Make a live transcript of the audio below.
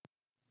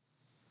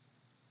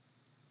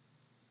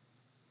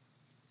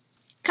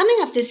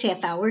up this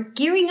half hour,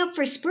 gearing up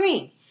for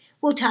spring.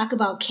 We'll talk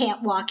about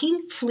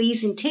catwalking,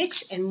 fleas and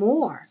ticks, and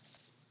more.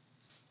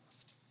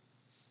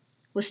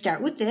 We'll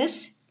start with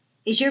this.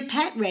 Is your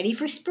pet ready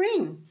for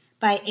spring?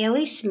 By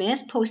Allie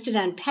Smith, posted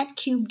on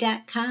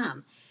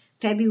petcube.com,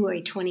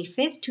 February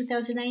 25th,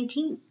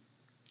 2019.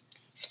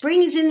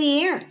 Spring is in the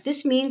air.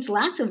 This means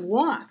lots of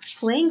walks,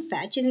 playing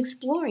fetch, and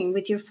exploring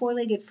with your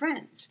four-legged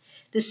friends.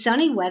 The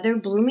sunny weather,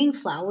 blooming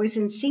flowers,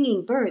 and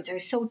singing birds are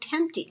so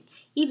tempting.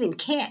 Even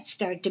cats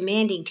start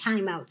demanding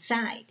time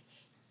outside.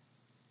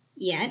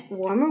 Yet,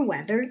 warmer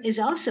weather is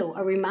also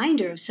a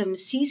reminder of some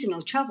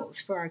seasonal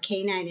troubles for our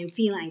canine and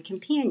feline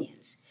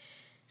companions,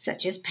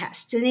 such as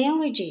pests and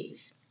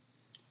allergies.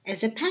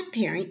 As a pet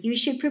parent, you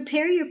should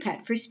prepare your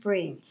pet for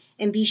spring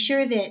and be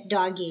sure that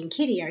doggy and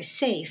kitty are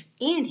safe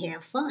and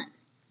have fun.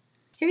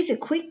 Here's a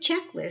quick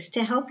checklist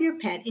to help your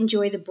pet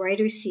enjoy the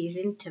brighter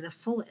season to the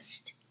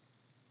fullest.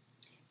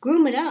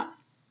 Groom it up.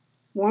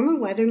 Warmer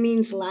weather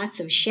means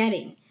lots of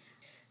shedding.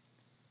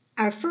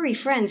 Our furry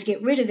friends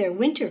get rid of their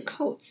winter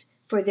coats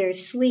for their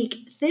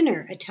sleek,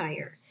 thinner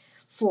attire.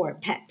 For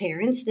pet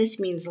parents, this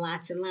means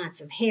lots and lots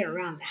of hair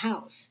around the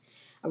house.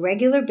 A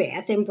regular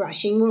bath and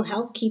brushing will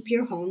help keep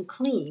your home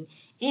clean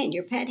and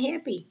your pet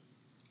happy.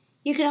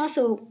 You can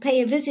also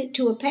pay a visit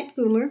to a pet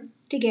groomer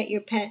to get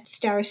your pet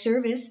star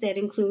service that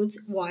includes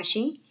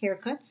washing,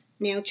 haircuts,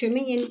 nail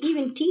trimming, and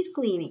even teeth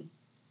cleaning.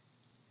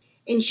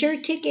 Ensure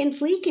tick and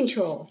flea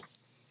control.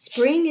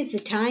 Spring is the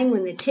time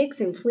when the ticks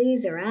and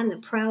fleas are on the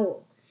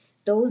prowl.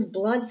 Those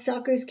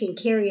bloodsuckers can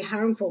carry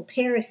harmful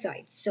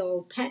parasites,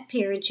 so pet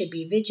parents should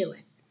be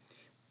vigilant.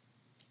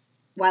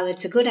 While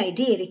it's a good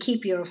idea to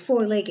keep your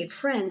four-legged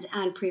friends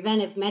on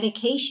preventive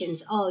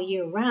medications all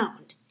year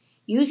round,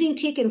 using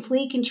tick and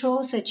flea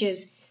control such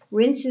as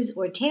rinses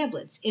or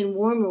tablets in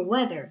warmer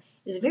weather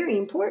is very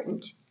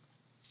important.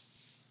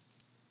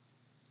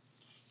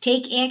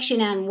 Take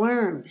action on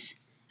worms.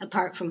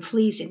 Apart from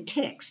fleas and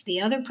ticks,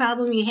 the other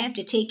problem you have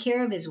to take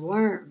care of is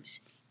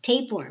worms.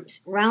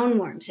 Tapeworms,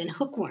 roundworms, and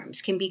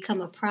hookworms can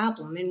become a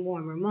problem in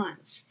warmer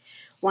months.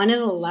 One of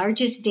the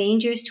largest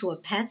dangers to a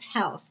pet's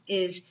health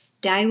is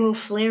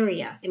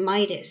Diarrhea,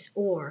 mites,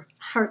 or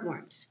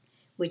heartworms,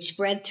 which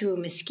spread through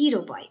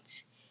mosquito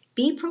bites.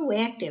 Be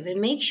proactive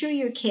and make sure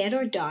your cat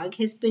or dog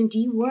has been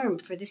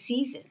dewormed for the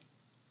season.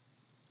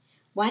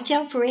 Watch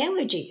out for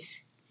allergies.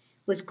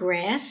 With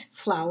grass,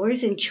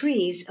 flowers, and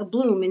trees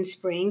abloom in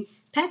spring,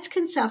 pets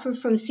can suffer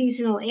from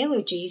seasonal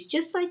allergies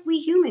just like we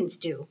humans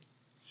do.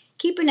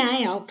 Keep an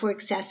eye out for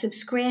excessive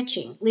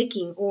scratching,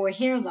 licking, or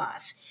hair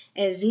loss,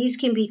 as these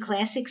can be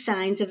classic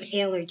signs of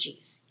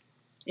allergies.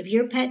 If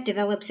your pet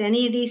develops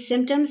any of these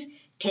symptoms,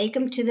 take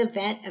them to the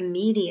vet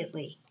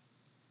immediately.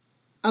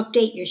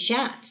 Update your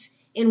shots.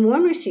 In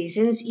warmer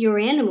seasons, your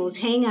animals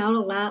hang out a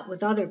lot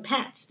with other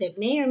pets that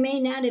may or may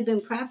not have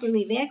been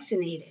properly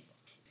vaccinated.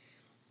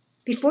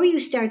 Before you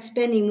start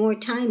spending more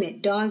time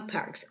at dog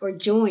parks or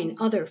join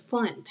other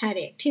fun pet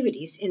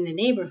activities in the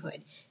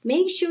neighborhood,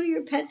 make sure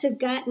your pets have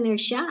gotten their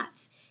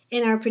shots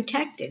and are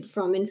protected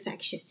from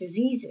infectious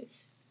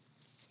diseases.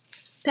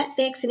 Pet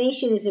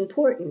vaccination is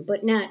important,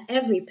 but not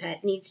every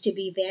pet needs to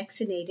be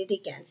vaccinated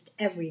against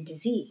every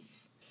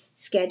disease.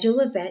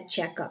 Schedule a vet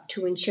checkup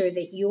to ensure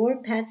that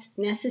your pet's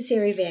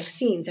necessary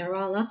vaccines are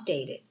all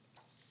updated.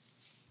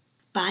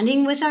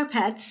 Bonding with our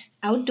pets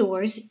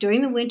outdoors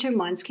during the winter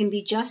months can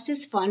be just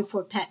as fun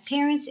for pet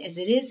parents as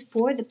it is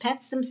for the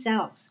pets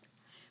themselves.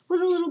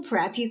 With a little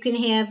prep, you can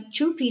have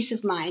true peace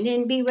of mind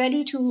and be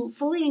ready to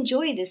fully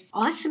enjoy this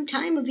awesome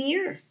time of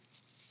year.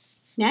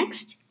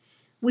 Next,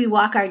 we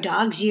walk our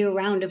dogs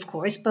year-round, of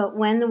course, but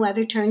when the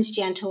weather turns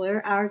gentler,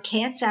 our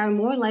cats are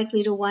more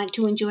likely to want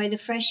to enjoy the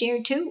fresh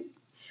air too,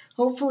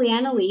 hopefully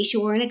on a leash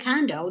or in a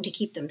condo to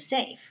keep them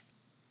safe.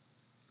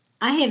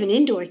 I have an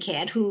indoor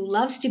cat who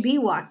loves to be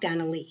walked on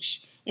a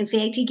leash. In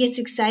fact, he gets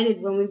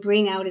excited when we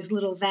bring out his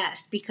little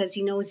vest because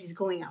he knows he's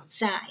going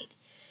outside.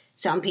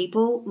 Some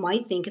people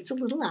might think it's a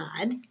little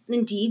odd.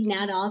 Indeed,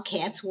 not all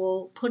cats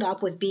will put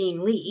up with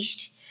being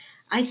leashed.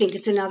 I think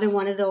it's another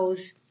one of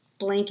those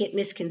blanket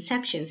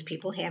misconceptions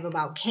people have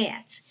about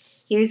cats.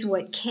 Here's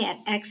what cat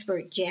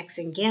expert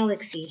Jackson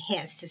Galaxy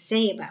has to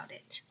say about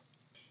it.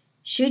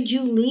 Should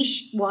you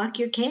leash walk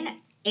your cat?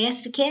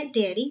 Ask the Cat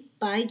Daddy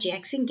by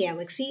Jackson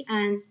Galaxy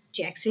on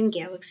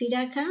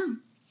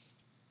jacksongalaxy.com.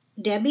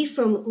 Debbie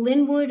from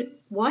Linwood,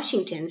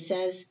 Washington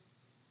says,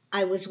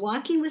 I was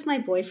walking with my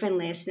boyfriend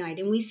last night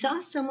and we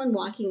saw someone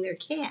walking their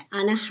cat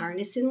on a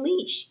harness and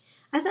leash.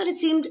 I thought it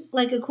seemed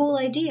like a cool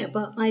idea,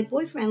 but my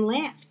boyfriend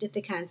laughed at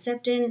the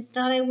concept and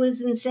thought I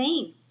was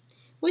insane.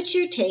 What's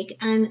your take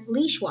on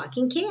leash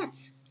walking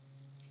cats?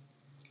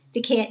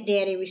 The Cat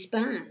Daddy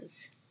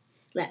responds,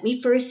 let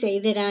me first say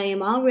that I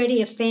am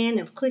already a fan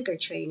of clicker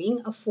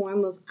training, a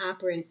form of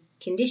operant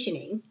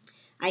conditioning.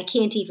 I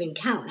can't even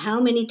count how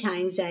many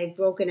times I've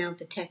broken out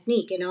the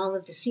technique in all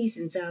of the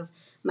seasons of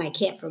My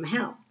Cat from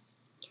Hell.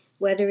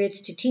 Whether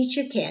it's to teach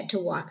your cat to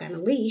walk on a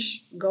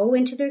leash, go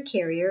into their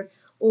carrier,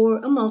 or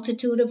a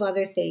multitude of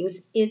other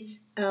things,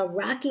 it's a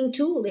rocking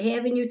tool to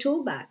have in your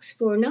toolbox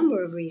for a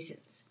number of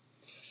reasons.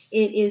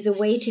 It is a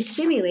way to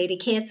stimulate a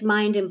cat's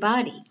mind and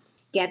body,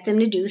 get them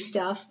to do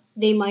stuff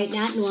they might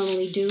not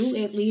normally do,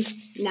 at least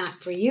not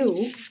for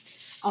you,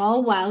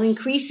 all while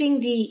increasing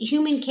the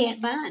human-cat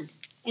bond.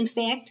 In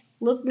fact,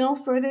 look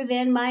no further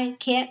than my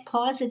Cat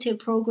Positive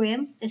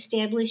program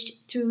established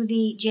through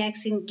the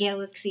Jackson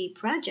Galaxy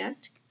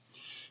Project.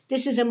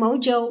 This is a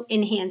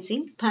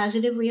mojo-enhancing,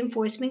 positive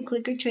reinforcement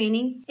clicker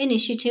training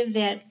initiative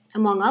that,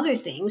 among other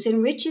things,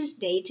 enriches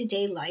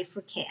day-to-day life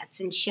for cats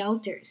in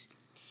shelters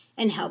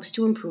and helps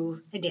to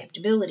improve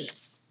adaptability.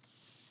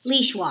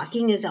 Leash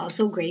walking is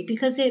also great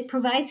because it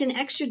provides an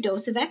extra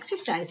dose of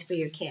exercise for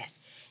your cat.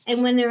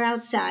 And when they're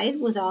outside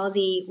with all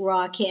the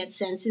raw cat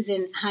senses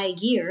in high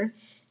gear,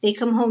 they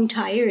come home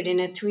tired in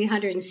a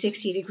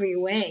 360-degree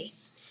way.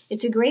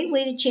 It's a great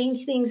way to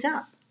change things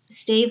up,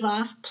 stave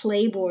off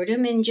play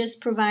boredom, and just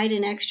provide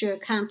an extra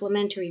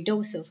complimentary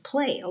dose of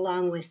play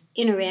along with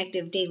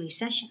interactive daily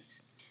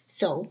sessions.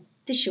 So,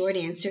 the short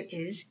answer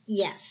is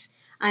yes.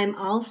 I'm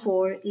all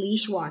for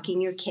leash walking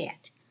your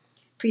cat,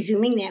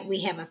 presuming that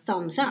we have a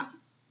thumbs up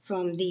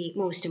from the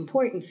most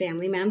important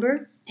family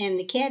member and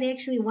the cat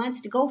actually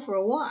wants to go for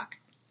a walk.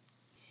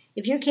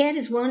 If your cat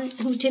is one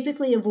who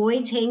typically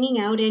avoids hanging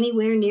out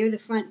anywhere near the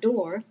front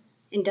door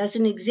and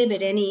doesn't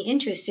exhibit any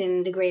interest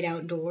in the great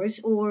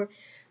outdoors, or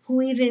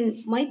who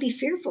even might be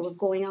fearful of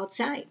going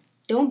outside,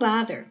 don't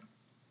bother.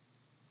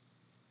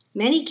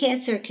 Many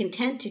cats are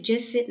content to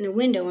just sit in the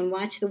window and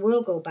watch the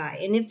world go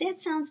by, and if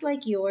that sounds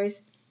like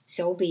yours,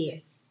 so be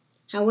it.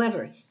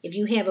 However, if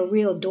you have a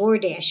real door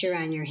dasher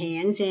on your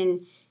hands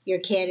and your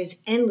cat is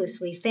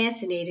endlessly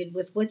fascinated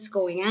with what's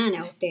going on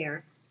out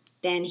there,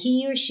 then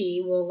he or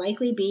she will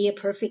likely be a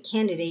perfect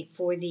candidate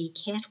for the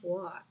cat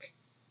walk,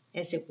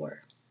 as it were.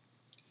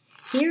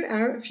 Here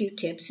are a few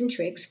tips and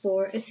tricks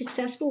for a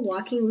successful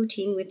walking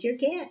routine with your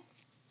cat.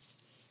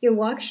 Your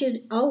walk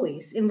should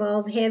always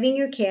involve having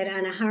your cat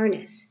on a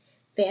harness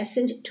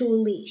fastened to a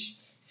leash,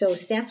 so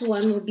step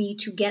one will be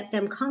to get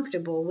them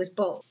comfortable with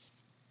both.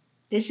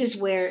 This is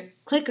where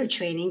clicker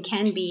training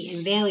can be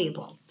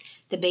invaluable.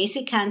 The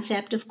basic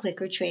concept of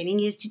clicker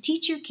training is to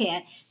teach your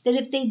cat that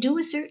if they do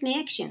a certain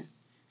action,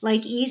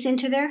 like ease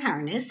into their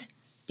harness,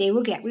 they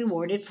will get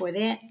rewarded for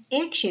that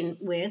action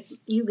with,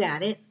 you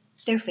got it,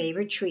 their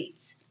favorite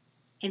treats.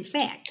 In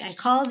fact, I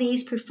call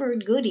these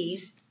preferred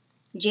goodies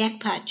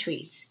jackpot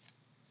treats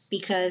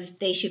because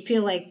they should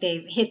feel like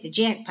they've hit the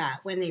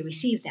jackpot when they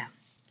receive them.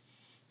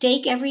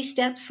 Take every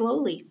step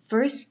slowly,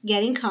 first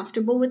getting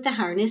comfortable with the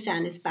harness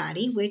on his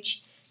body,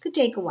 which could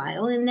take a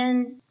while, and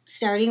then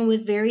starting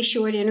with very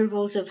short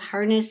intervals of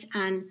harness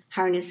on,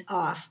 harness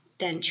off,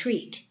 then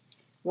treat.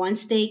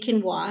 Once they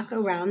can walk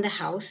around the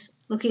house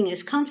looking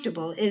as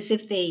comfortable as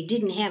if they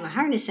didn't have a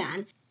harness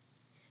on,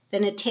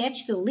 then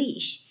attach the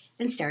leash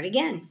and start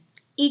again.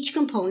 Each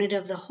component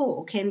of the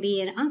whole can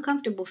be an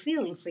uncomfortable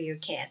feeling for your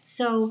cat,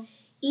 so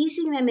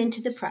easing them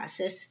into the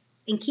process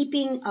and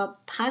keeping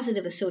up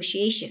positive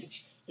associations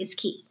is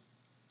key.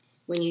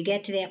 When you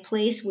get to that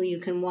place where you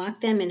can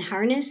walk them in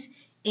harness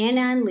and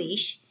on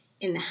leash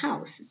in the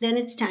house, then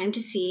it's time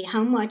to see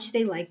how much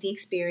they like the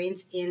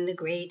experience in the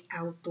great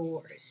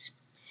outdoors.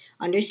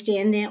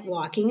 Understand that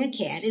walking a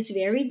cat is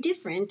very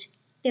different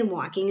than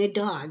walking a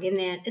dog, in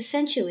that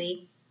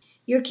essentially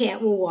your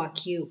cat will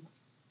walk you.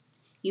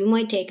 You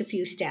might take a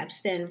few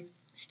steps, then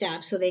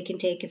stop so they can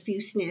take a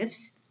few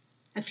sniffs,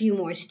 a few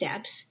more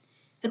steps,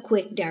 a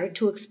quick dart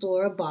to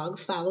explore a bug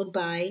followed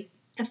by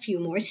a few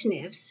more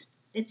sniffs,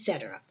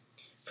 etc.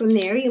 From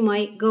there, you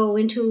might go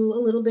into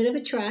a little bit of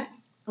a trot,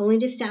 only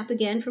to stop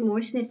again for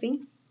more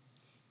sniffing.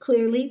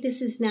 Clearly,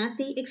 this is not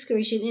the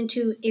excursion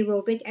into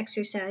aerobic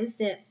exercise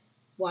that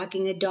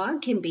walking a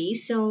dog can be,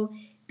 so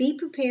be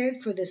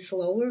prepared for the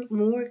slower,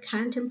 more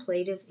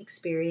contemplative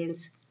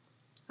experience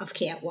of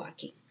cat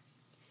walking.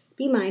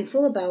 Be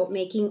mindful about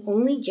making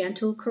only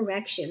gentle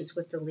corrections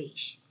with the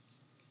leash.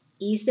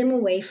 Ease them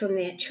away from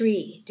that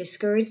tree,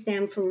 discourage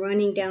them from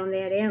running down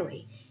that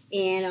alley,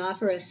 and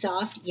offer a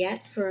soft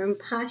yet firm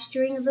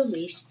posturing of the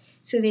leash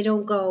so they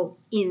don't go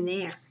in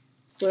there,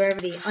 wherever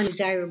the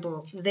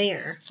undesirable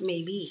there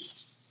may be.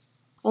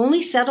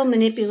 Only subtle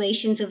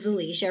manipulations of the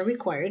leash are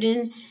required,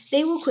 and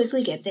they will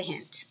quickly get the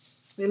hint.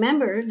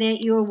 Remember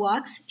that your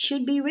walks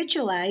should be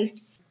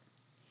ritualized.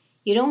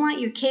 You don't want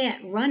your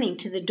cat running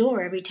to the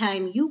door every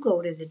time you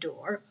go to the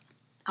door,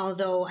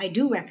 although I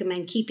do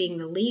recommend keeping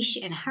the leash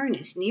and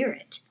harness near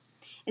it.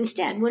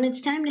 Instead, when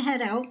it's time to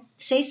head out,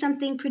 say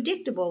something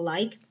predictable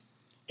like,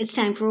 "It's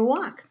time for a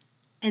walk,"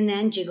 and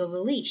then jiggle the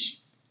leash.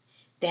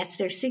 That's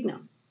their signal.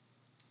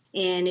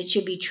 And it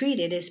should be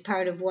treated as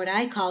part of what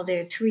I call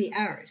their 3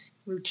 R's,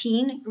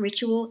 routine,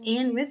 ritual,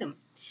 and rhythm,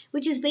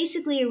 which is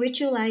basically a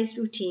ritualized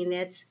routine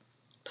that's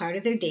part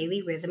of their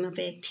daily rhythm of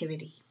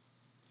activity.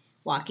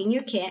 Walking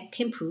your cat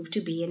can prove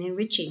to be an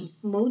enriching,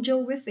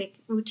 mojo-rific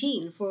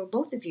routine for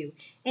both of you,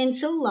 and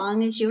so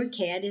long as your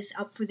cat is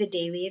up for the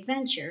daily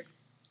adventure,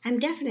 I'm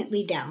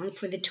definitely down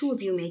for the two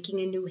of you making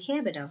a new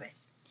habit of it.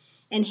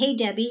 And hey,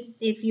 Debbie,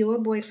 if your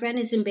boyfriend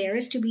is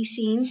embarrassed to be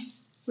seen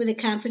with a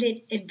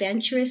confident,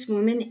 adventurous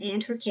woman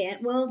and her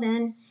cat, well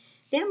then,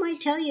 That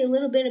might tell you a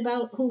little bit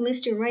about who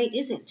Mr. Right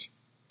isn't,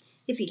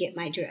 if you get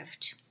my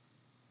drift.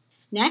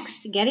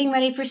 Next, getting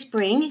ready for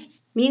spring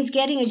means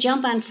getting a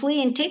jump on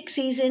flea and tick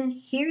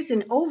season. Here's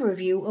an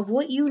overview of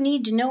what you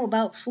need to know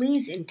about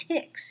fleas and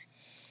ticks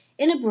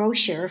in a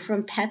brochure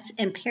from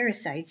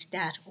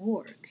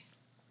petsandparasites.org.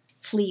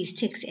 Fleas,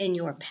 ticks, and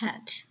your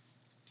pet.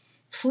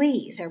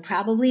 Fleas are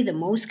probably the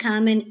most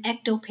common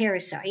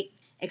ectoparasite,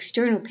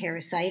 external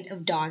parasite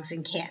of dogs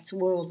and cats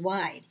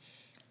worldwide.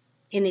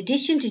 In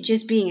addition to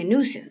just being a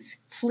nuisance,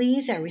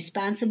 fleas are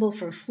responsible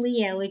for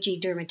flea allergy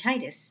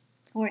dermatitis,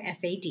 or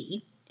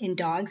FAD, in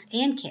dogs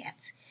and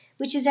cats,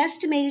 which is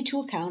estimated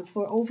to account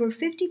for over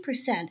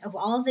 50% of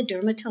all the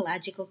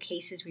dermatological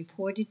cases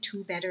reported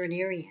to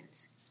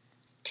veterinarians.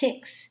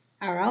 Ticks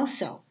are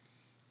also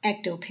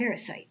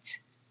ectoparasites.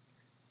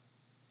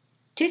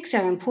 Ticks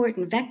are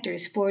important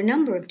vectors for a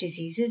number of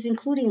diseases,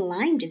 including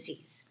Lyme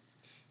disease.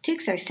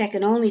 Ticks are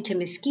second only to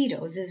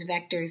mosquitoes as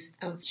vectors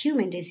of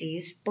human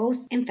disease, both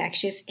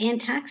infectious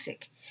and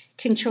toxic.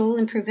 Control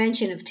and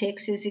prevention of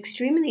ticks is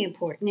extremely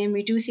important in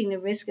reducing the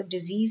risk of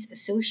disease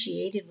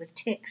associated with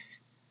ticks.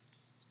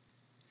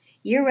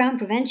 Year-round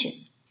prevention.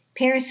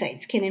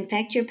 Parasites can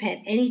infect your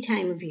pet any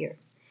time of year.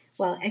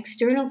 While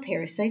external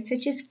parasites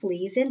such as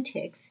fleas and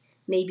ticks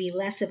may be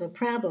less of a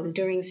problem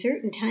during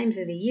certain times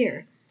of the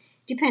year,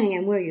 depending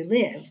on where you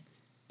live,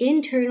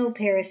 internal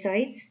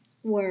parasites,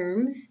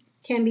 worms,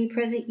 can be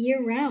present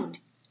year-round.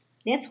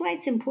 That's why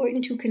it's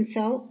important to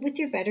consult with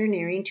your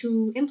veterinarian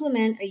to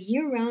implement a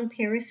year-round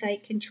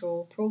parasite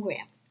control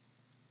program.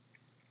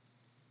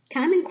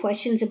 Common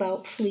questions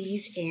about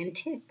fleas and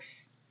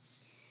ticks.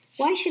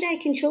 Why should I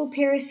control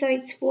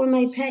parasites for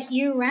my pet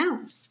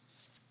year-round?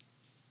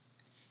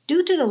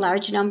 Due to the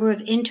large number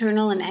of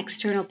internal and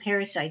external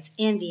parasites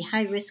and the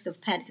high risk of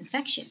pet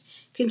infection,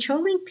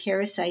 controlling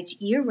parasites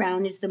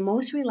year-round is the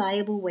most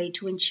reliable way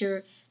to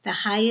ensure the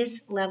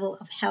highest level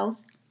of health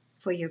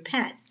for your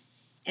pet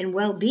and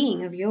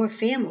well-being of your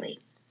family.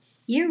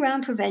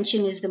 Year-round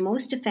prevention is the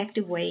most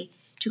effective way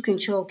to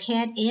control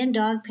cat and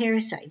dog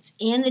parasites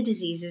and the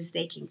diseases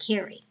they can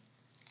carry.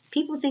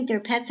 People think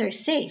their pets are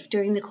safe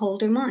during the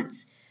colder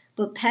months,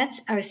 but pets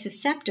are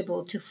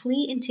susceptible to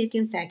flea and tick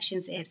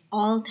infections at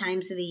all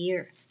times of the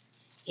year.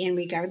 And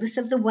regardless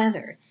of the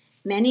weather,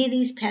 many of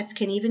these pets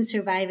can even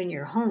survive in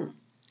your home,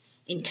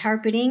 in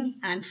carpeting,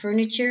 on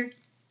furniture,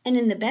 and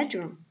in the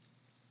bedroom.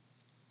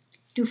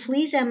 Do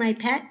fleas on my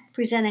pet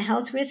present a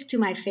health risk to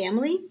my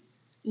family?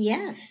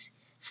 Yes.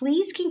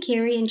 Fleas can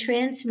carry and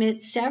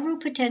transmit several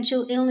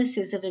potential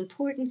illnesses of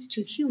importance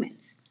to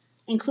humans,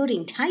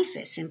 including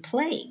typhus and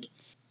plague,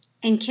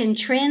 and can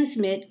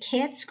transmit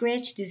cat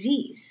scratch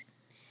disease,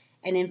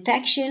 an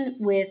infection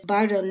with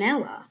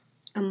Bartonella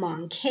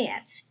among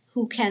cats,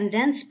 who can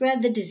then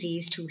spread the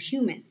disease to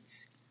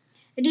humans.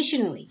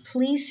 Additionally,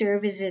 fleas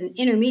serve as an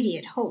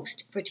intermediate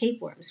host for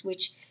tapeworms,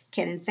 which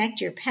can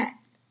infect your pet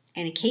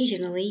and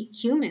occasionally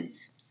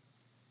humans.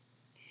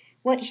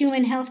 What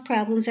human health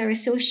problems are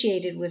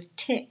associated with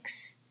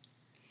ticks?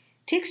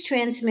 Ticks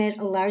transmit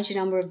a large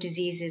number of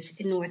diseases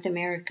in North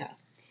America.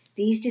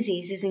 These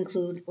diseases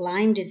include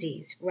Lyme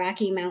disease,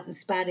 Rocky Mountain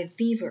spotted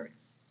fever,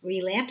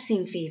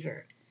 relapsing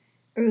fever,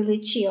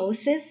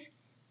 ehrlichiosis,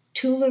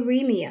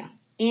 tularemia,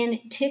 and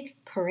tick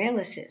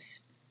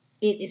paralysis.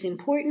 It is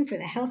important for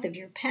the health of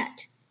your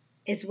pet,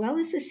 as well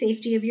as the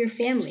safety of your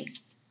family,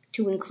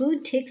 to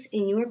include ticks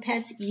in your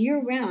pet's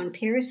year-round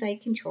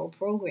parasite control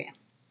program.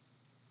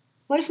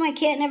 What if my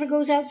cat never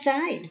goes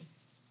outside?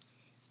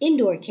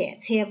 Indoor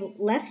cats have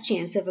less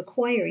chance of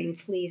acquiring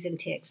fleas and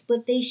ticks,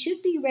 but they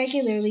should be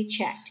regularly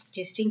checked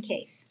just in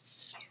case.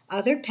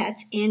 Other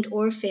pets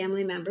and/or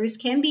family members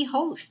can be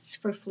hosts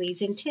for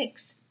fleas and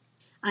ticks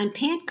on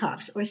pant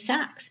cuffs or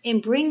socks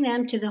and bring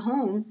them to the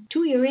home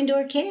to your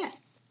indoor cat.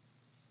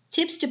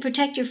 Tips to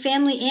protect your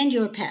family and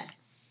your pet.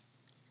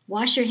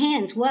 Wash your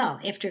hands well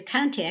after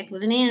contact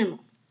with an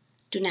animal.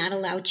 Do not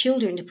allow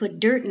children to put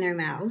dirt in their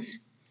mouths.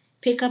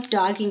 Pick up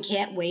dog and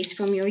cat waste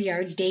from your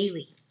yard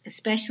daily,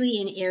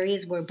 especially in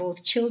areas where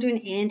both children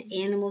and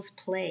animals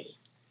play.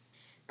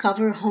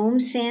 Cover home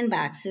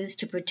sandboxes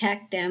to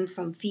protect them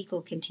from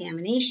fecal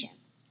contamination.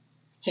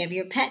 Have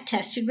your pet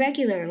tested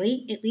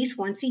regularly, at least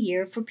once a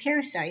year, for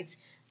parasites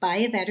by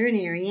a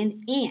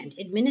veterinarian, and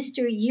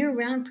administer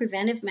year-round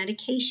preventive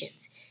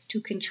medications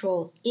to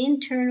control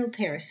internal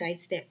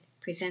parasites that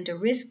present a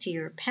risk to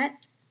your pet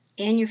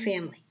and your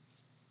family.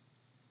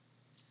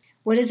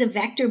 What is a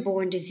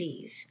vector-borne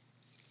disease?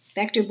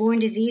 Vector-borne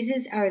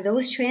diseases are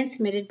those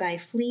transmitted by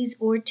fleas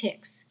or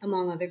ticks,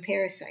 among other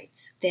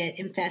parasites, that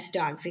infest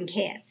dogs and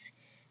cats.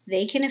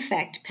 They can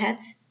affect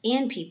pets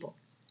and people.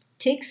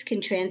 Ticks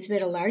can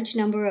transmit a large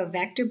number of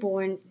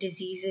vector-borne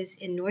diseases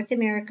in North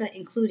America,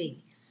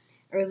 including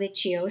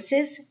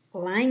ehrlichiosis,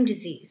 Lyme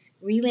disease,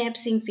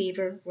 relapsing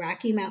fever,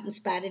 Rocky Mountain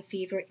spotted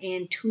fever,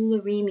 and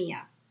tularemia.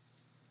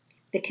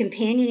 The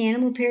Companion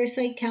Animal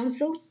Parasite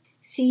Council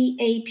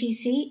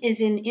CAPC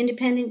is an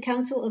independent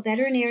council of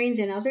veterinarians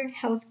and other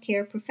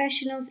healthcare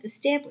professionals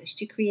established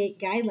to create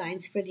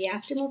guidelines for the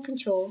optimal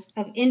control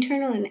of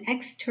internal and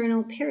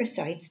external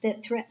parasites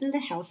that threaten the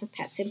health of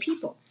pets and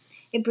people.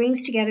 It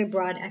brings together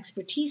broad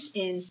expertise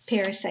in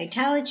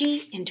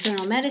parasitology,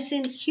 internal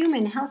medicine,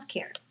 human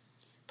healthcare,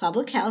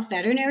 public health,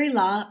 veterinary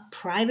law,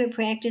 private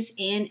practice,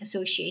 and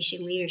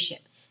association leadership.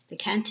 The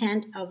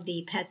content of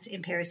the Pets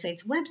and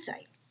Parasites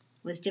website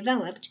was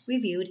developed,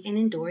 reviewed, and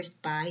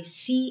endorsed by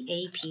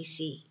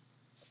CAPC.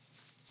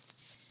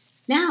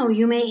 Now,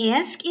 you may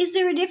ask, is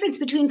there a difference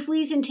between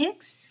fleas and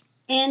ticks?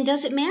 And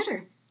does it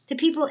matter? The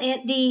people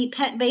at the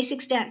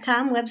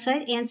petbasics.com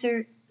website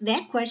answer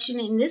that question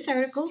in this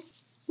article.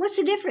 What's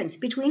the difference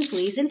between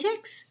fleas and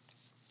ticks?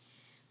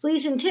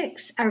 Fleas and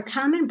ticks are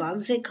common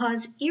bugs that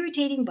cause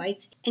irritating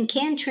bites and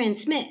can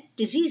transmit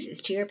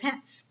diseases to your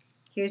pets.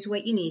 Here's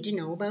what you need to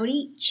know about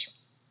each.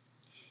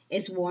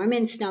 As warm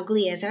and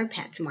snuggly as our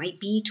pets might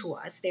be to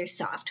us, their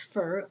soft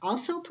fur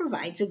also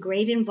provides a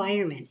great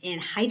environment and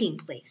hiding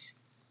place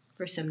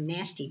for some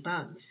nasty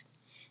bugs.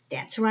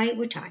 That's right,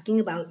 we're talking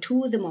about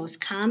two of the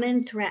most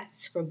common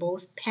threats for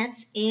both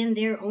pets and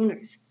their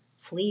owners,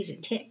 fleas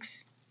and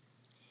ticks.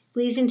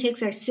 Fleas and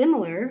ticks are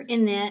similar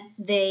in that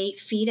they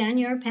feed on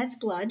your pet's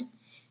blood.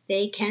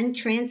 They can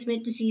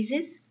transmit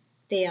diseases.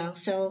 They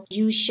also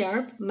use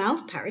sharp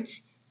mouth parts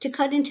to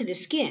cut into the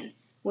skin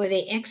where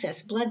they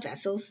access blood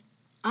vessels,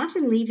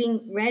 often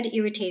leaving red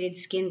irritated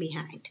skin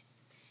behind.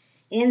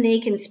 And they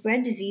can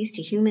spread disease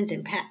to humans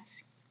and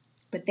pets.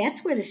 But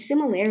that's where the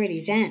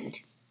similarities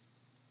end.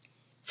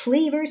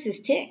 Flea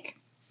versus tick.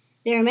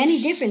 There are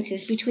many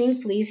differences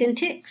between fleas and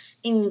ticks,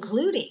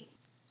 including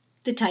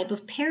the type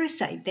of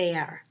parasite they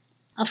are.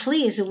 A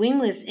flea is a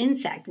wingless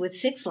insect with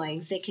 6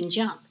 legs that can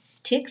jump.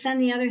 Ticks, on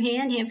the other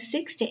hand, have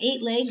 6 to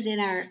 8 legs and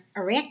are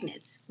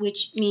arachnids,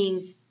 which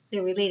means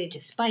they're related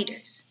to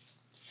spiders.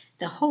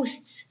 The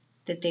hosts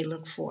that they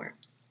look for.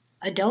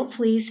 Adult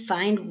fleas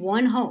find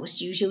one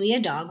host, usually a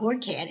dog or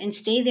cat, and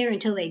stay there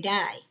until they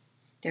die.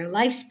 Their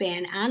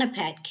lifespan on a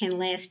pet can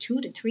last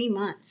 2 to 3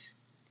 months.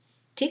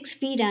 Ticks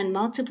feed on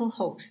multiple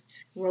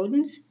hosts,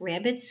 rodents,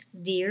 rabbits,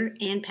 deer,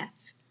 and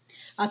pets,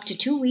 up to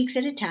 2 weeks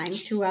at a time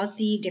throughout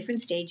the different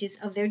stages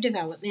of their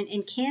development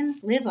and can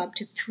live up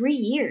to 3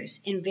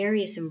 years in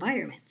various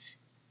environments.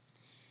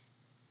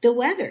 The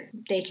weather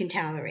they can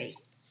tolerate.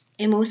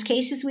 In most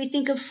cases, we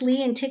think of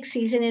flea and tick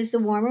season as the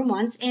warmer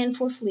months, and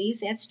for fleas,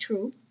 that's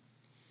true.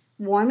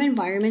 Warm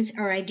environments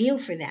are ideal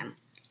for them.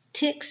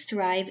 Ticks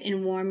thrive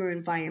in warmer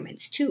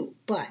environments too,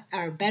 but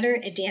are better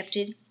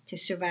adapted to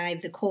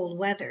survive the cold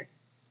weather,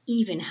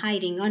 even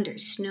hiding under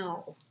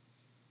snow.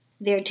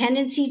 Their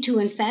tendency to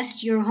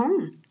infest your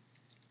home.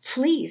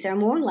 Fleas are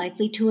more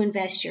likely to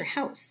infest your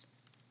house.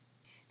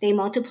 They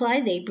multiply,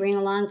 they bring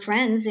along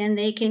friends, and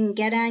they can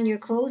get on your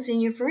clothes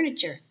and your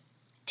furniture.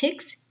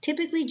 Ticks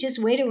typically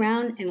just wait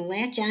around and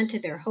latch onto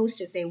their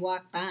host as they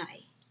walk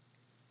by.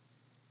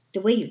 The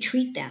way you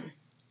treat them.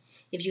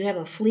 If you have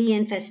a flea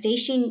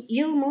infestation,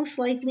 you'll most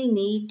likely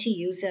need to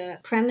use a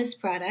premise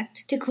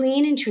product to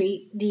clean and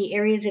treat the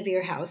areas of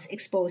your house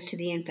exposed to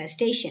the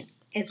infestation,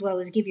 as well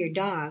as give your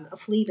dog a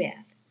flea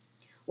bath,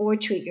 or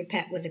treat your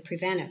pet with a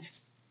preventive.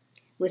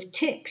 With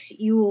ticks,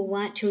 you will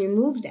want to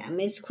remove them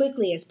as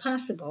quickly as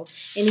possible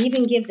and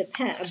even give the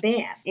pet a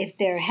bath if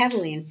they're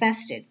heavily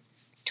infested.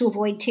 To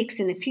avoid ticks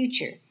in the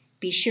future,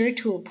 be sure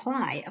to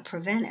apply a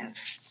preventive.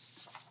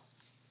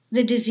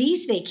 The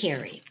disease they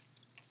carry.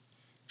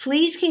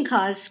 Fleas can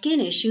cause skin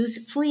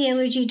issues, flea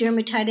allergy,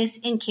 dermatitis,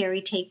 and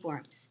carry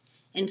tapeworms.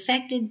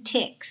 Infected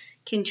ticks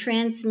can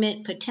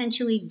transmit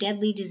potentially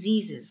deadly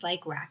diseases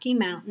like Rocky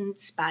Mountain,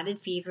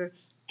 spotted fever,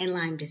 and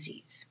Lyme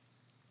disease.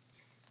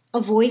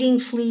 Avoiding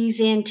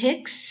fleas and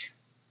ticks.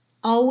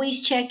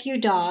 Always check your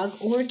dog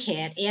or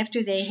cat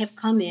after they have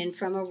come in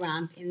from a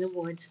romp in the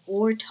woods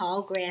or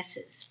tall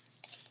grasses.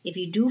 If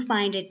you do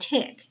find a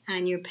tick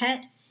on your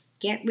pet,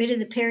 get rid of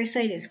the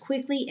parasite as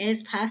quickly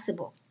as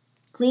possible.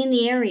 Clean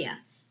the area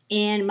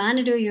and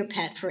monitor your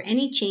pet for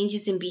any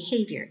changes in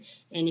behavior.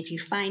 And if you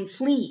find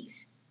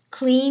fleas,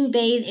 clean,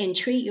 bathe, and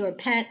treat your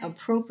pet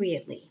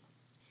appropriately.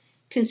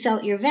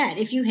 Consult your vet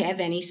if you have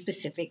any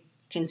specific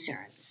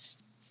concerns.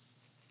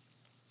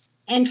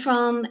 And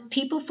from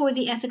People for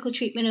the Ethical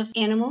Treatment of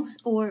Animals,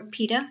 or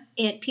PETA,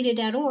 at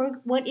PETA.org,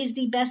 what is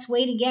the best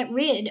way to get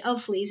rid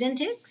of fleas and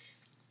ticks?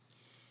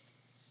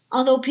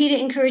 Although PETA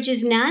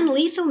encourages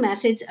non-lethal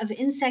methods of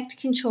insect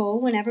control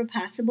whenever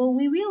possible,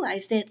 we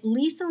realize that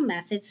lethal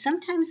methods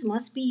sometimes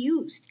must be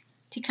used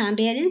to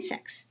combat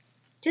insects,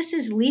 just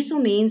as lethal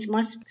means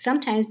must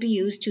sometimes be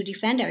used to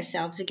defend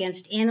ourselves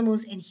against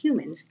animals and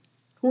humans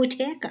who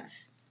attack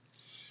us.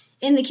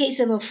 In the case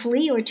of a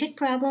flea or tick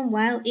problem,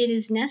 while it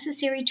is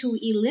necessary to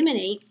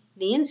eliminate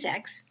the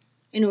insects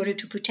in order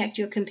to protect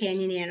your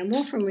companion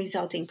animal from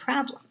resulting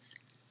problems,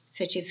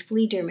 such as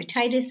flea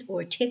dermatitis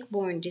or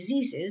tick-borne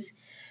diseases,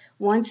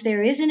 once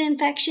there is an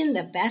infection,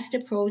 the best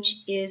approach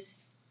is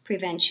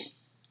prevention.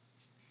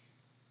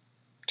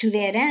 To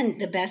that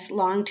end, the best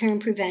long-term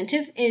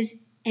preventive is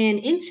an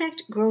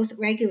insect growth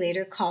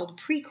regulator called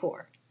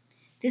Precor.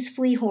 This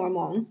flea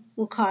hormone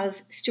will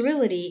cause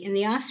sterility in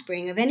the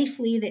offspring of any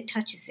flea that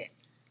touches it.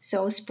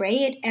 So spray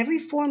it every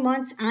 4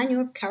 months on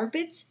your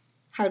carpets,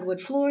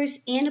 hardwood floors,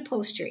 and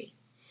upholstery,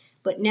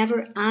 but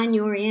never on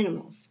your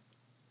animals.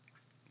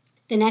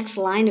 The next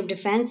line of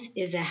defense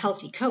is a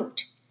healthy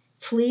coat.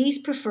 Fleas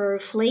prefer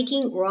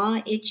flaking,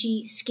 raw,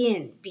 itchy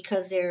skin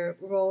because their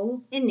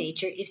role in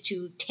nature is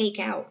to take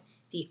out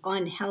the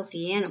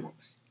unhealthy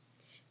animals.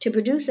 To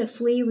produce a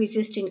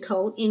flea-resistant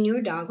coat in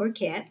your dog or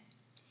cat,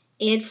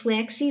 add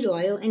flaxseed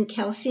oil and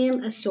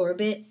calcium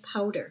ascorbate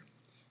powder,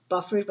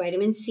 buffered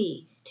vitamin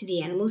C, to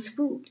the animal's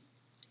food.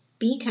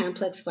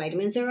 B-complex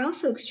vitamins are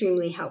also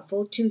extremely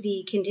helpful to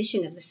the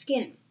condition of the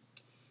skin.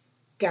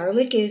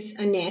 Garlic is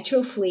a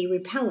natural flea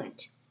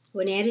repellent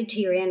when added to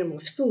your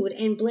animal's food,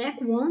 and black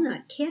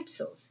walnut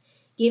capsules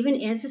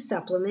given as a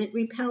supplement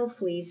repel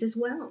fleas as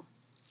well.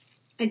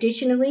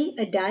 Additionally,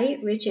 a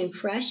diet rich in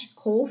fresh,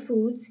 whole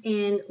foods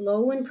and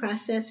low in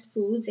processed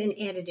foods and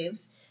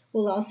additives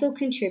will also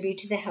contribute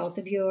to the health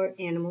of your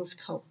animal's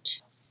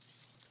coat.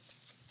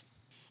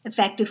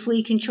 Effective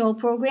flea control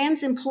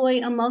programs employ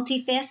a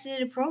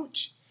multifaceted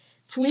approach.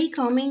 Flea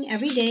combing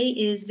every day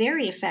is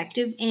very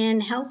effective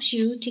and helps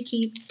you to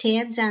keep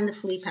tabs on the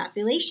flea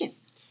population.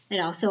 It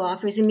also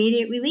offers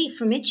immediate relief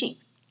from itching.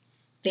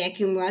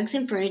 Vacuum rugs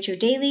and furniture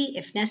daily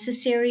if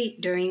necessary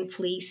during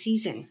flea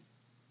season.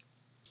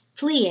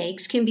 Flea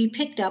eggs can be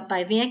picked up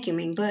by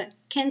vacuuming but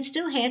can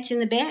still hatch in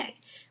the bag,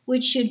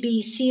 which should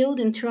be sealed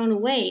and thrown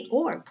away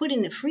or put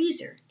in the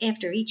freezer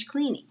after each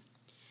cleaning.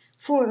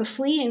 For a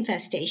flea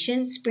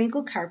infestation,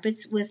 sprinkle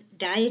carpets with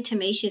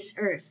diatomaceous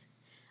earth,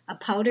 a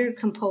powder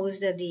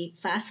composed of the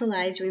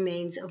fossilized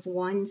remains of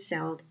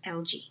one-celled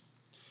algae.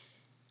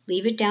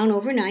 Leave it down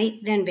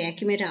overnight, then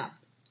vacuum it up.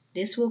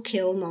 This will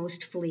kill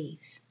most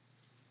fleas.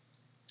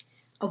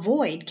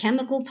 Avoid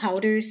chemical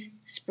powders,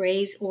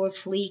 sprays, or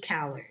flea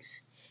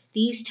collars.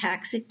 These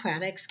toxic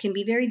products can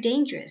be very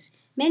dangerous.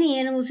 Many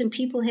animals and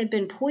people have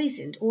been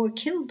poisoned or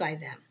killed by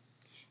them.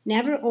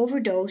 Never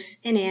overdose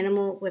an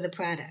animal with a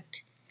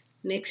product.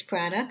 Mix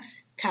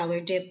products,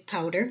 collar dip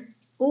powder,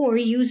 or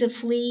use a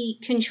flea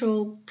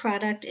control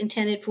product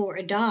intended for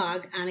a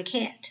dog on a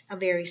cat, a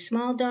very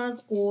small dog,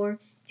 or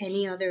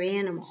any other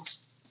animal.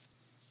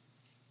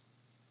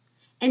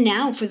 And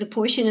now for the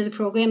portion of the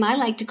program I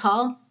like to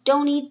call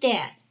Don't Eat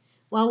That.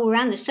 While we're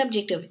on the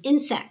subject of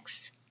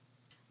insects,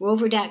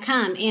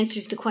 Rover.com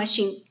answers the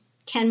question,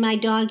 can my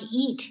dog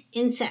eat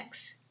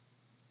insects?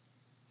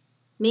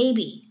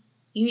 Maybe.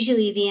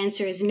 Usually the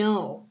answer is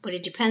no, but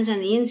it depends on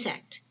the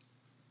insect.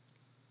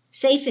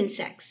 Safe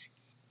insects.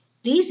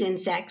 These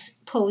insects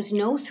pose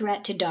no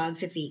threat to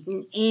dogs if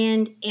eaten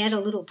and add a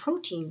little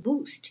protein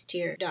boost to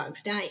your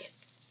dog's diet.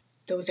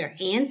 Those are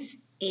ants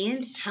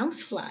and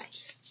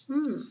houseflies.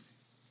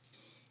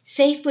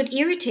 Safe but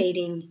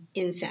irritating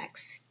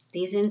insects.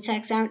 These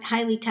insects aren't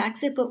highly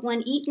toxic, but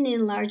when eaten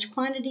in large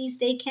quantities,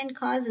 they can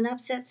cause an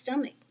upset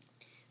stomach.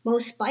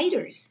 Most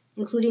spiders,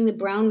 including the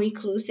brown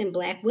recluse and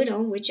black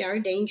widow, which are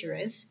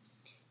dangerous,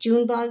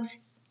 June bugs,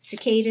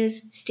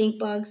 cicadas, stink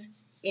bugs,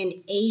 and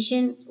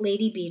Asian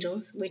lady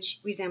beetles, which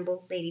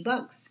resemble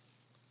ladybugs.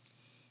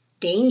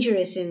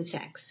 Dangerous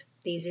insects.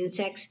 These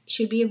insects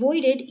should be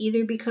avoided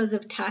either because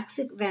of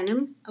toxic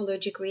venom,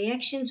 allergic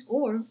reactions,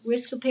 or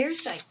risk of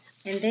parasites.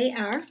 And they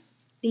are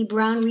the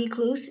brown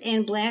recluse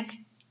and black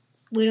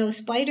widow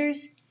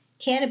spiders,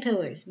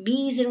 caterpillars,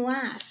 bees and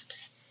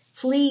wasps,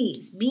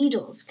 fleas,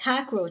 beetles,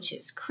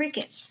 cockroaches,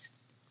 crickets.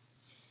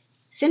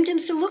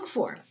 Symptoms to look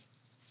for.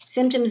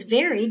 Symptoms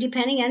vary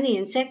depending on the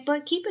insect,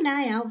 but keep an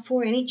eye out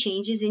for any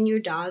changes in your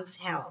dog's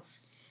health.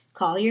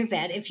 Call your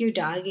vet if your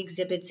dog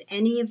exhibits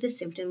any of the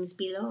symptoms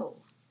below.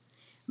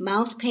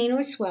 Mouth pain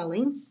or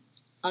swelling,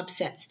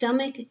 upset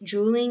stomach,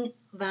 drooling,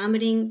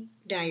 vomiting,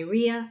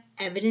 diarrhea,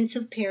 evidence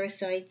of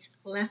parasites,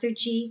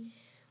 lethargy,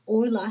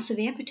 or loss of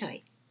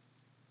appetite.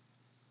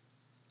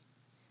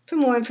 For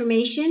more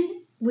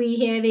information,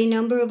 we have a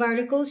number of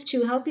articles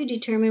to help you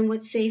determine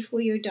what's safe for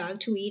your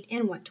dog to eat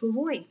and what to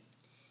avoid.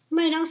 You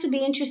might also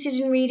be interested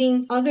in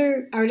reading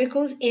other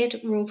articles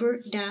at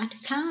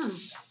rover.com.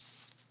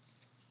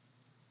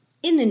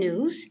 In the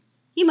news,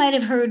 you might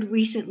have heard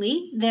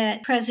recently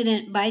that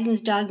President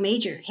Biden's dog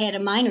Major had a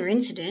minor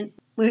incident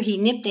where he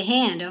nipped the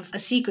hand of a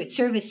Secret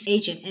Service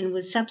agent and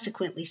was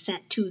subsequently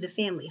sent to the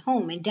family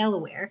home in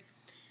Delaware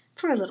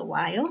for a little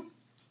while.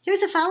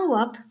 Here's a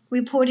follow-up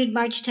reported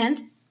March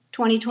 10th,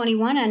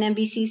 2021 on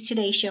NBC's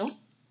Today Show.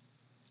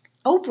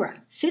 Oprah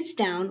sits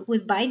down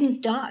with Biden's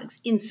dogs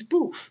in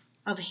spoof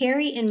of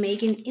Harry and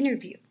Meghan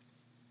interview.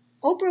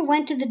 Oprah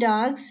went to the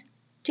dogs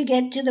to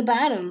get to the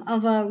bottom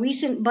of a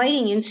recent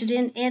biting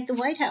incident at the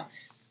White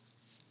House.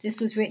 This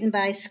was written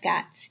by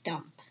Scott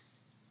Stump.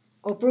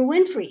 Oprah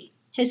Winfrey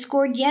has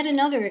scored yet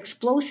another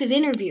explosive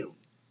interview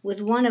with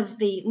one of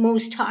the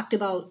most talked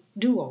about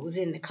duos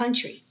in the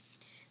country.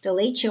 The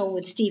Late Show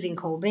with Stephen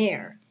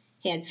Colbert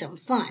had some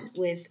fun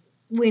with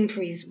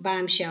Winfrey's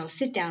bombshell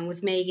sit-down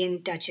with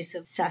Meghan, Duchess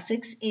of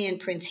Sussex, and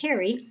Prince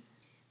Harry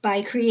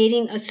by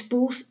creating a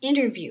spoof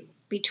interview.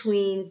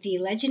 between the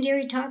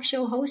legendary talk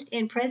show host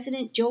and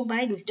President Joe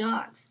Biden's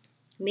dogs,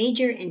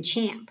 Major and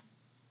Champ.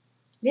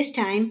 This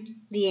time,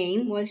 the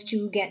aim was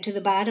to get to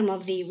the bottom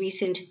of the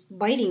recent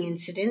biting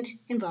incident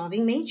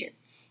involving Major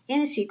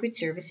and a Secret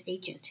Service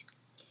agent.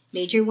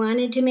 Major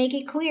wanted to make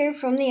it clear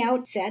from the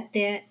outset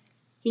that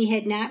he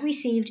had not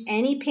received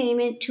any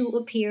payment to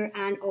appear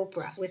on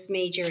Oprah with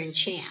Major and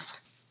Champ.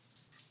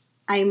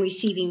 "I am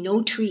receiving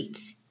no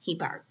treats," he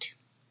barked.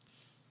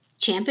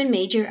 Champ and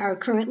Major are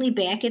currently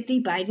back at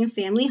the Biden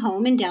family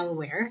home in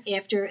Delaware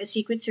after a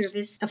Secret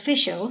Service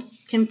official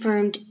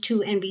confirmed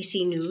to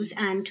NBC News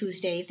on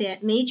Tuesday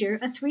that Major,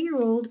 a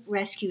 3-year-old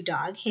rescue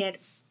dog, had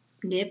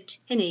nipped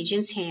an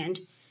agent's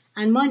hand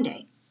on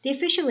Monday. The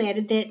official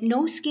added that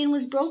no skin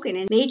was broken,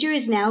 and Major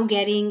is now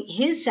getting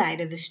his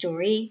side of the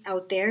story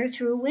out there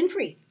through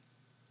Winfrey.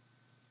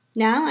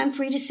 "Now I'm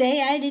free to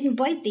say I didn't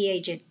bite the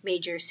agent,"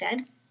 Major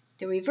said.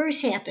 "The reverse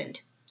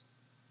happened."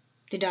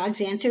 The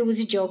dog's answer was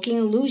a joking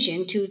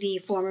allusion to the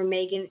former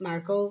Meghan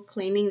Markle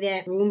claiming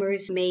that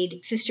rumors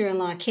made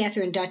sister-in-law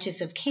Catherine, Duchess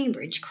of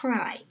Cambridge,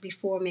 cry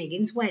before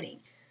Meghan's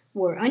wedding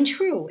were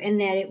untrue and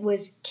that it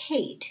was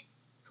Kate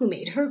who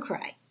made her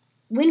cry.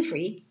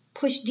 Winfrey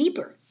pushed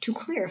deeper to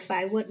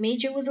clarify what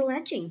Major was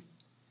alleging.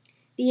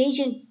 "The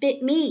agent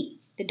bit me,"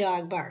 the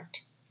dog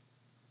barked.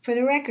 For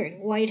the record,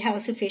 White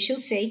House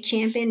officials say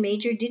Champ and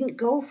Major didn't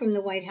go from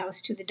the White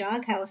House to the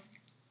doghouse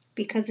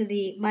because of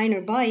the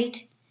minor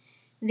bite.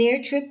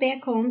 Their trip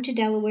back home to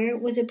Delaware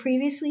was a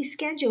previously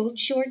scheduled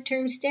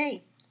short-term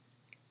stay,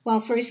 while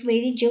First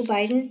Lady Jill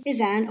Biden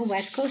is on a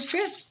West Coast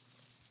trip.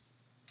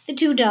 The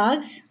two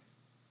dogs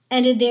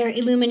ended their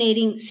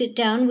illuminating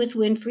sit-down with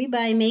Winfrey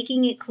by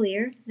making it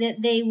clear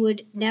that they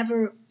would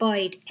never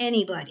bite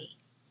anybody.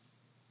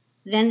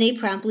 Then they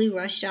promptly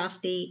rushed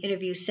off the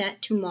interview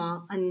set to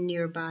maul a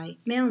nearby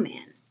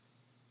mailman.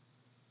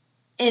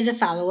 As a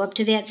follow-up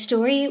to that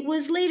story, it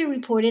was later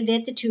reported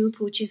that the two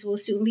pooches will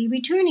soon be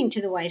returning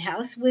to the White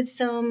House with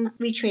some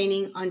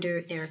retraining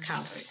under their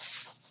collars.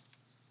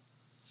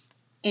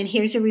 And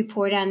here's a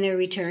report on their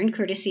return,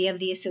 courtesy of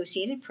the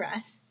Associated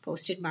Press,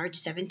 posted March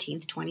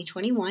 17,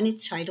 2021.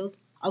 It's titled,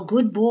 "A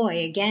Good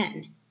Boy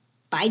Again.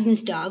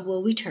 Biden's Dog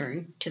Will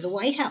Return to the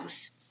White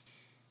House."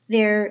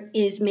 There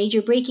is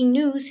major breaking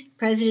news.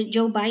 President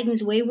Joe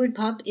Biden's wayward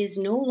pup is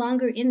no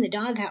longer in the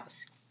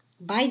doghouse.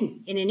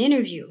 Biden, in an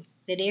interview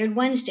that aired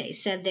Wednesday,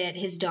 said that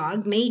his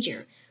dog,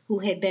 Major, who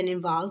had been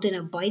involved in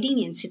a biting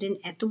incident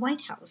at the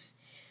White House,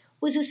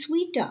 was a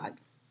sweet dog.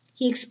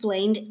 He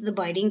explained the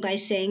biting by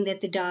saying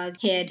that the dog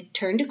had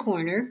turned a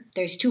corner.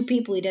 There's two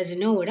people he doesn't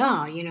know at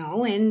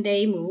all, and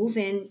they move,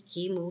 and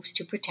he moves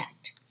to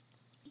protect.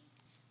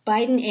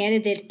 Biden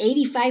added that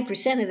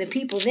 85% of the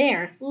people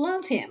there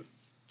love him.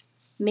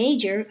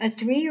 Major, a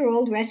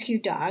 3-year-old rescue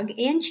dog,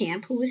 and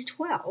Champ, who was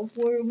 12,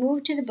 were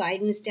moved to the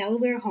Biden's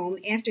Delaware home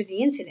after the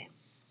incident.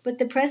 But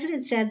the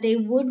president said they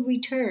would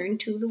return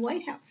to the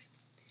White House.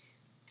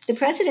 The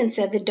president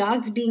said the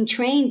dog's being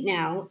trained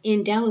now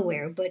in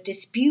Delaware, but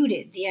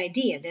disputed the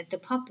idea that the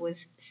pup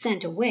was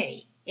sent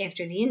away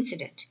after the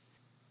incident.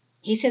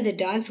 He said the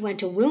dogs went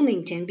to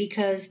Wilmington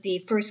because the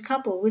first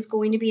couple was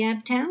going to be out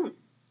of town.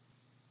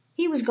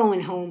 "He was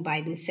going home,"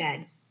 Biden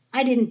said.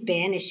 "I didn't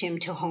banish him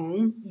to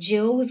home.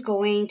 Jill was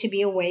going to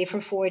be away for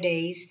 4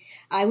 days.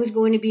 I was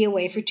going to be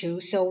away for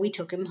 2, so we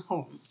took him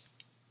home."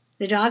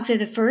 The dogs are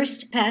the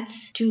first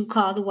pets to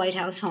call the White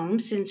House home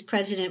since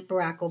President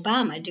Barack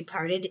Obama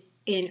departed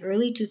in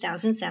early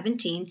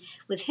 2017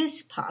 with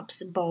his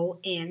pups, Bo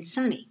and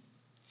Sonny.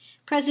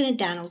 President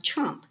Donald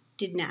Trump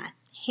did not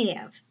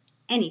have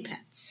any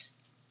pets.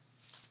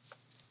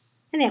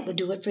 And that will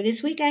do it for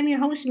this week. I'm your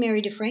host,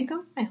 Mary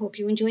DeFranco. I hope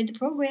you enjoyed the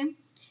program.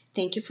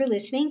 Thank you for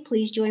listening.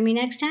 Please join me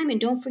next time. And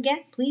don't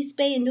forget, please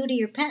spay and neuter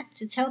your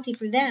pets. It's healthy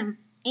for them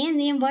and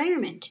the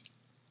environment.